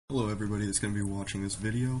Hello everybody that's going to be watching this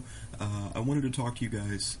video. I wanted to talk to you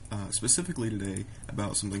guys specifically today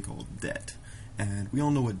about something called debt. And we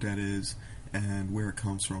all know what debt is and where it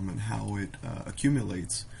comes from and how it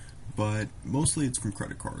accumulates, but mostly it's from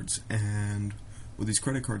credit cards. And what these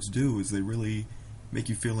credit cards do is they really make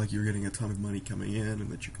you feel like you're getting a ton of money coming in and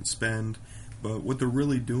that you can spend, but what they're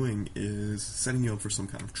really doing is setting you up for some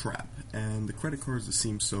kind of trap. And the credit cards that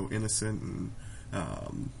seem so innocent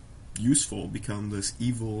and useful become this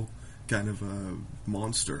evil kind of a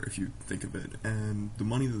monster if you think of it. And the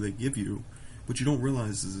money that they give you, what you don't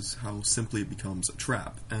realize is how simply it becomes a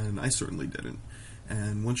trap, and I certainly didn't.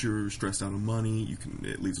 And once you're stressed out on money,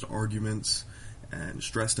 it leads to arguments and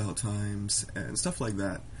stressed out times and stuff like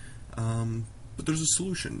that. But there's a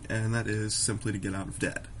solution, and that is simply to get out of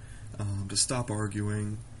debt, to stop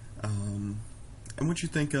arguing. And what you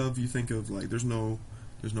think of like there's no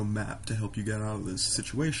map to help you get out of this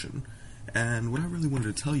situation. And what I really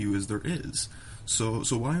wanted to tell you is there is. So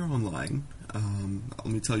while you're online, let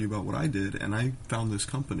me tell you about what I did. And I found this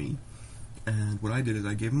company, and what I did is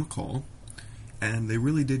I gave them a call, and they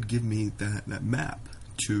really did give me that map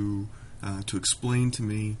to explain to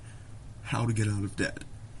me how to get out of debt.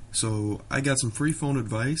 So I got some free phone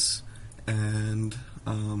advice, and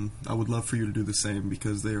I would love for you to do the same,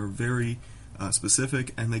 because they are very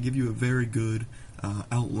specific, and they give you a very good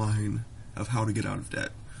outline of how to get out of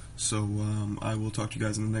debt. So I will talk to you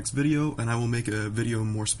guys in the next video, and I will make a video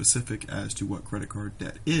more specific as to what credit card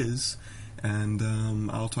debt is,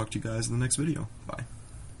 and I'll talk to you guys in the next video. Bye.